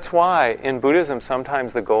 That's why in Buddhism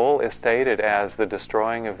sometimes the goal is stated as the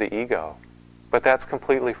destroying of the ego, but that's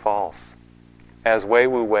completely false. As Wei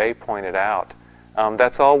Wu Wei pointed out,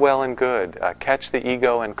 that's all well and good. Catch the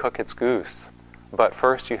ego and cook its goose, but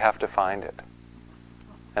first you have to find it.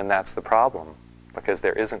 And that's the problem, because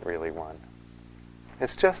there isn't really one.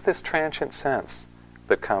 It's just this transient sense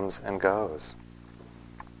that comes and goes.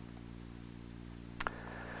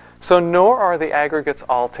 So nor are the aggregates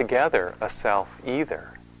altogether a self either.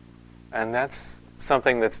 And that's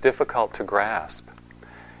something that's difficult to grasp.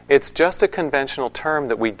 It's just a conventional term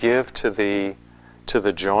that we give to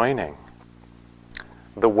the joining.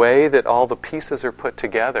 The way that all the pieces are put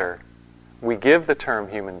together, we give the term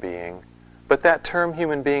human being, but that term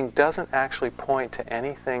human being doesn't actually point to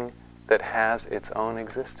anything that has its own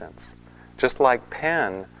existence. Just like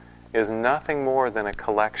pen is nothing more than a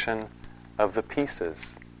collection of the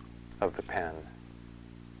pieces of the pen.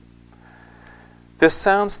 This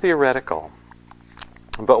sounds theoretical,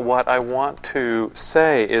 but what I want to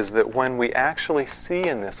say is that when we actually see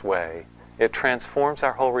in this way, it transforms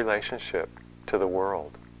our whole relationship to the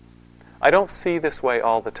world. I don't see this way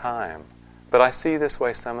all the time, but I see this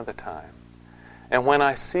way some of the time. And when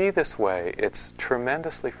I see this way, it's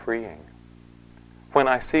tremendously freeing. When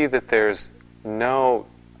I see that there's no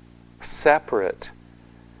separate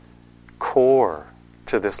core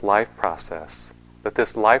to this life process, that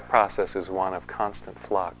this life process is one of constant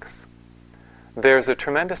flux, there's a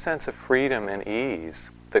tremendous sense of freedom and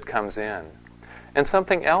ease that comes in. And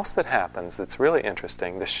something else that happens that's really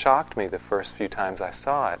interesting, this shocked me the first few times I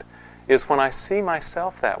saw it, is when I see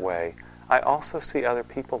myself that way, I also see other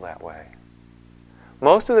people that way.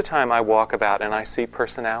 Most of the time I walk about and I see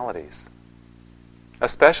personalities,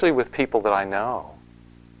 especially with people that I know.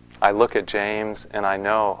 I look at James and I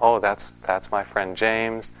know, oh, that's my friend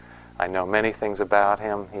James. I know many things about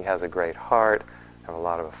him. He has a great heart. I have a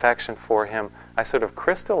lot of affection for him. I sort of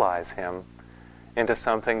crystallize him into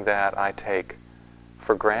something that I take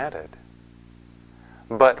for granted.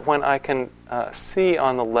 But when I can see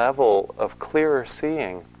on the level of clearer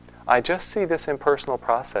seeing, I just see this impersonal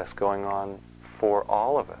process going on for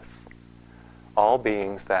all of us, all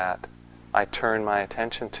beings that I turn my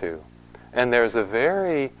attention to. And there's a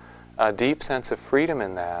very deep sense of freedom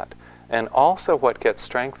in that. And also what gets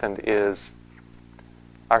strengthened is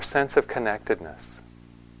our sense of connectedness.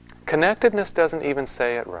 Connectedness doesn't even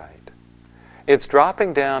say it right. It's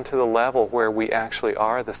dropping down to the level where we actually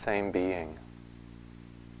are the same being.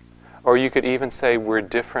 Or you could even say we're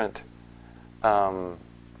different,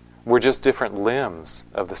 we're just different limbs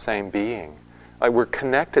of the same being. Like we're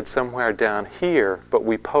connected somewhere down here, but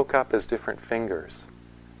we poke up as different fingers.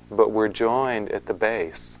 But we're joined at the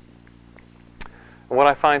base. And what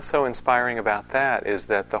I find so inspiring about that is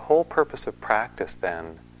that the whole purpose of practice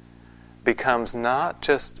then becomes not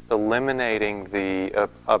just eliminating the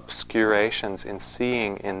obscurations in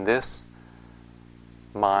seeing in this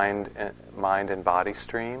mind and body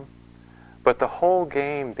stream, but the whole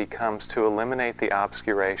game becomes to eliminate the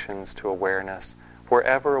obscurations to awareness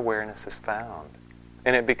wherever awareness is found.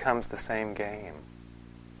 And it becomes the same game.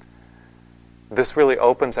 This really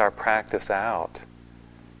opens our practice out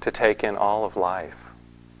to take in all of life,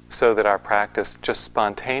 so that our practice just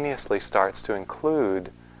spontaneously starts to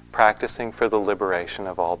include practicing for the liberation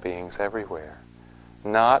of all beings everywhere.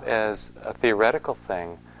 Not as a theoretical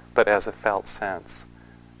thing, but as a felt sense.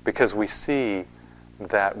 Because we see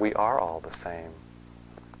that we are all the same.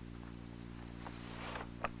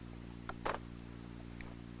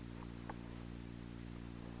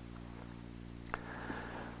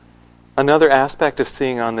 Another aspect of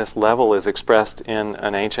seeing on this level is expressed in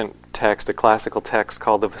an ancient text, a classical text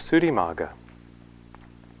called the Visuddhimagga,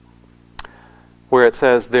 where it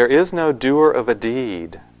says, "There is no doer of a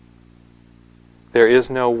deed. There is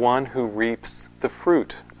no one who reaps the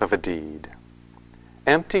fruit of a deed.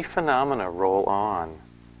 Empty phenomena roll on.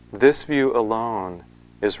 This view alone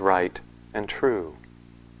is right and true.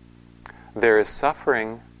 There is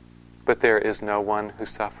suffering, but there is no one who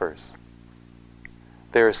suffers.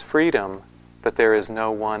 There is freedom, but there is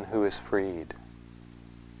no one who is freed."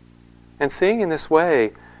 And seeing in this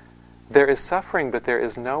way, there is suffering, but there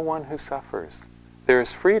is no one who suffers. There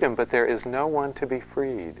is freedom, but there is no one to be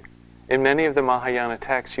freed. In many of the Mahayana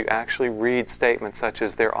texts, you actually read statements such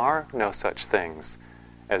as, there are no such things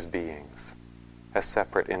as beings, as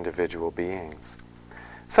separate individual beings.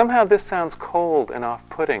 Somehow this sounds cold and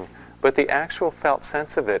off-putting, but the actual felt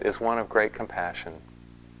sense of it is one of great compassion.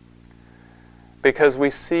 Because we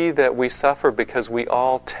see that we suffer because we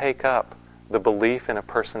all take up the belief in a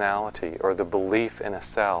personality or the belief in a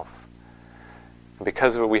self. And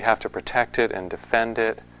because of it, we have to protect it and defend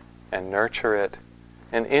it and nurture it.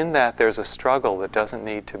 And in that, there's a struggle that doesn't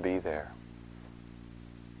need to be there.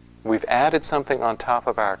 We've added something on top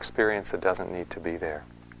of our experience that doesn't need to be there.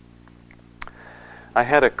 I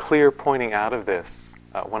had a clear pointing out of this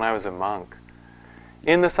when I was a monk.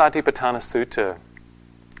 In the Satipatthana Sutta,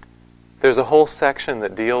 there's a whole section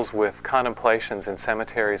that deals with contemplations in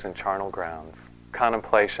cemeteries and charnel grounds,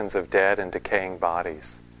 contemplations of dead and decaying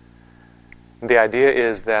bodies. The idea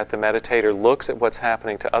is that the meditator looks at what's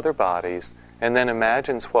happening to other bodies and then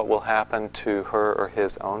imagines what will happen to her or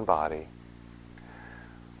his own body.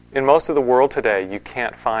 In most of the world today, you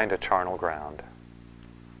can't find a charnel ground.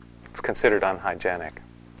 It's considered unhygienic.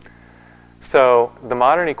 So the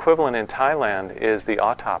modern equivalent in Thailand is the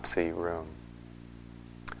autopsy room.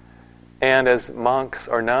 And as monks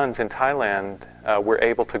or nuns in Thailand, we're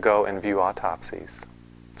able to go and view autopsies.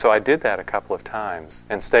 So I did that a couple of times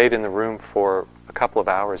and stayed in the room for a couple of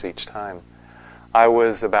hours each time. I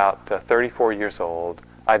was about 34 years old.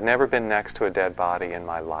 I'd never been next to a dead body in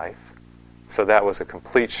my life. So that was a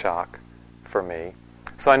complete shock for me.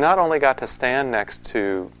 So I not only got to stand next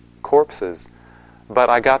to corpses, but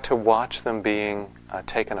I got to watch them being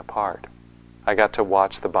taken apart. I got to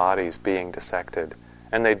watch the bodies being dissected.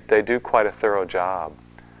 And they do quite a thorough job.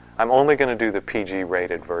 I'm only going to do the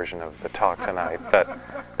PG-rated version of the talk tonight, but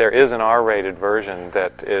there is an R-rated version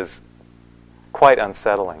that is quite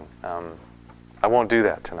unsettling. I won't do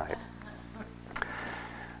that tonight.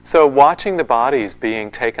 So watching the bodies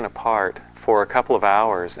being taken apart for a couple of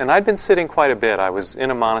hours, and I'd been sitting quite a bit. I was in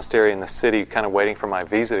a monastery in the city kind of waiting for my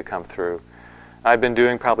visa to come through. I'd been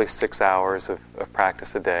doing probably 6 hours of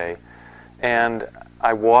practice a day, and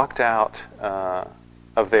I walked out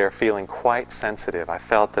of there feeling quite sensitive. I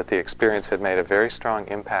felt that the experience had made a very strong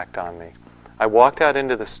impact on me. I walked out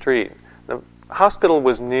into the street. The hospital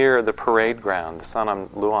was near the parade ground, the Sanam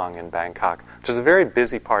Luang in Bangkok, which is a very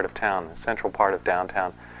busy part of town, the central part of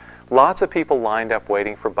downtown. Lots of people lined up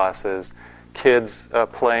waiting for buses. kids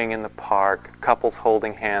playing in the park, couples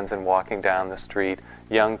holding hands and walking down the street,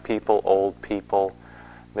 young people, old people,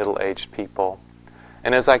 middle-aged people.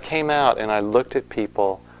 And as I came out and I looked at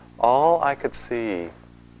people, all I could see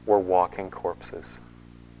were walking corpses.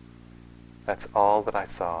 That's all that I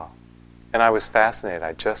saw. And I was fascinated.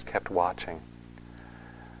 I just kept watching.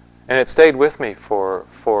 And it stayed with me for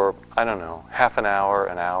I don't know, half an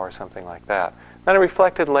hour, something like that. Then I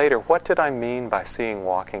reflected later, what did I mean by seeing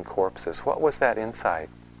walking corpses? What was that insight?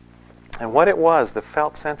 And what it was, the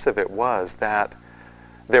felt sense of it was that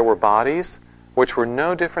there were bodies which were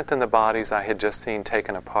no different than the bodies I had just seen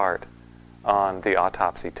taken apart on the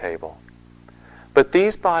autopsy table. But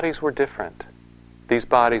these bodies were different. These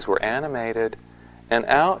bodies were animated, and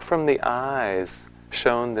out from the eyes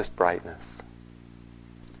shone this brightness.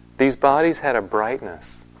 These bodies had a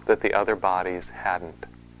brightness that the other bodies hadn't.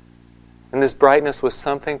 And this brightness was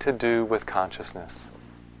something to do with consciousness.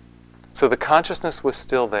 So the consciousness was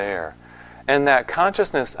still there. And that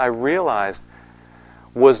consciousness, I realized,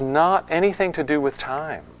 was not anything to do with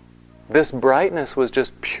time. This brightness was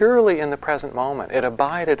just purely in the present moment. It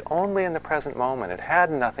abided only in the present moment. It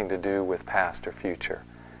had nothing to do with past or future.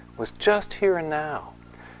 It was just here and now.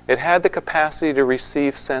 It had the capacity to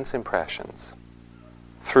receive sense impressions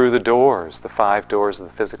through the doors, the 5 doors of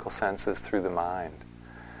the physical senses, through the mind.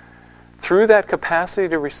 Through that capacity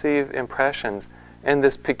to receive impressions and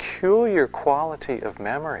this peculiar quality of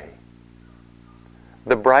memory,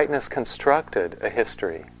 the brightness constructed a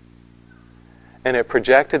history. And it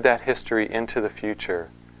projected that history into the future.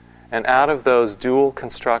 And out of those dual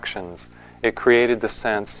constructions, it created the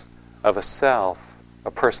sense of a self,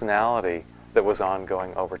 a personality that was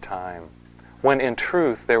ongoing over time. When in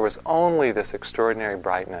truth, there was only this extraordinary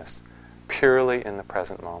brightness, purely in the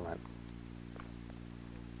present moment.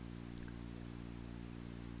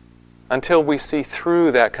 Until we see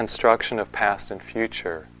through that construction of past and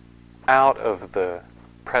future, out of the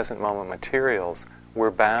present moment materials,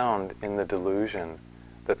 we're bound in the delusion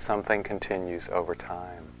that something continues over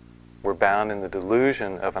time. We're bound in the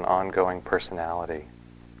delusion of an ongoing personality.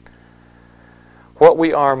 What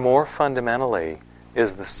we are more fundamentally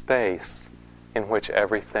is the space in which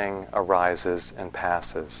everything arises and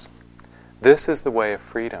passes. This is the way of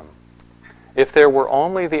freedom. If there were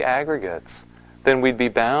only the aggregates, then we'd be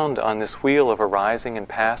bound on this wheel of arising and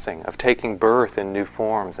passing, of taking birth in new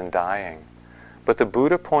forms and dying. But the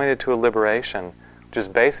Buddha pointed to a liberation which is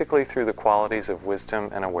basically through the qualities of wisdom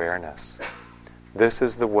and awareness. This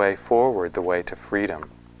is the way forward, the way to freedom.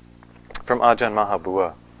 From Ajahn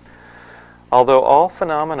Mahabua. Although all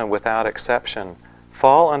phenomena without exception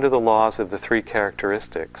fall under the laws of the 3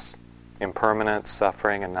 characteristics, impermanence,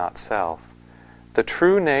 suffering, and not self, the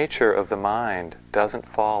true nature of the mind doesn't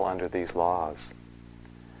fall under these laws.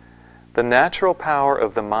 The natural power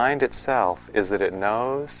of the mind itself is that it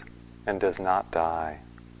knows and does not die.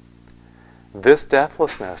 This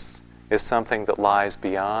deathlessness is something that lies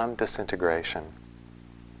beyond disintegration.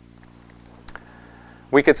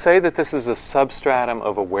 We could say that this is a substratum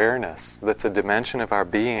of awareness that's a dimension of our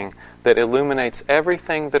being that illuminates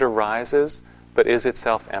everything that arises but is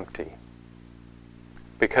itself empty.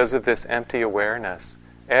 Because of this empty awareness,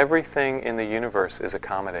 everything in the universe is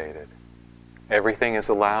accommodated. Everything is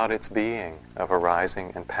allowed its being of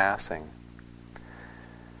arising and passing.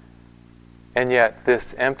 And yet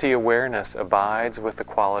this empty awareness abides with the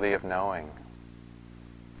quality of knowing.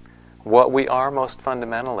 What we are most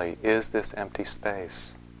fundamentally is this empty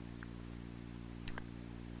space,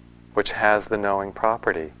 which has the knowing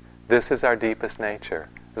property. This is our deepest nature.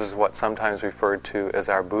 This is what's sometimes referred to as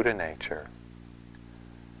our Buddha nature.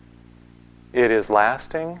 It is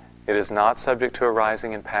lasting, it is not subject to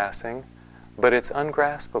arising and passing, but it's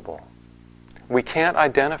ungraspable. We can't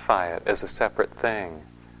identify it as a separate thing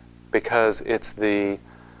because it's the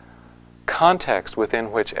context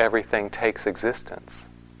within which everything takes existence.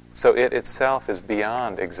 So it itself is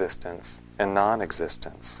beyond existence and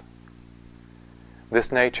non-existence.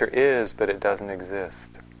 This nature is, but it doesn't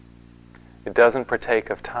exist. It doesn't partake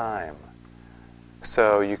of time.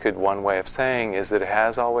 So one way of saying is that it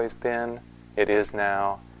has always been, it is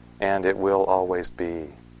now, and it will always be.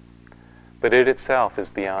 But it itself is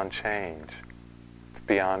beyond change. It's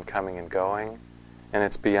beyond coming and going, and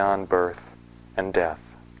it's beyond birth and death.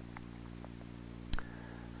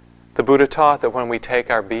 The Buddha taught that when we take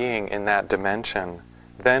our being in that dimension,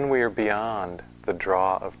 then we are beyond the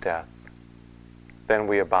draw of death. Then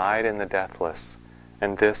we abide in the deathless,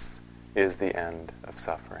 and this is the end of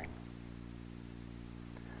suffering.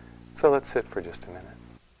 So let's sit for just a minute.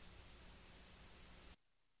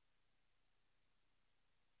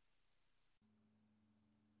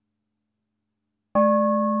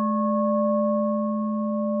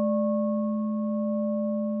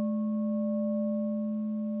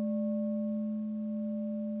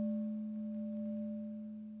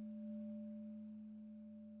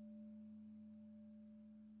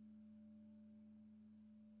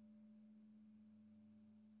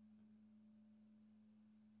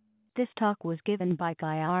 This talk was given by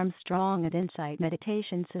Guy Armstrong at Insight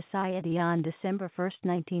Meditation Society on December 1,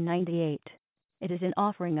 1998. It is an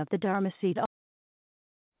offering of the Dharma Seed.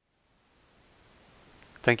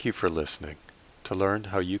 Thank you for listening. To learn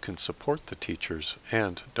how you can support the teachers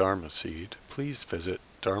and Dharma Seed, please visit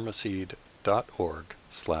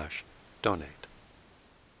dharmaseed.org/donate.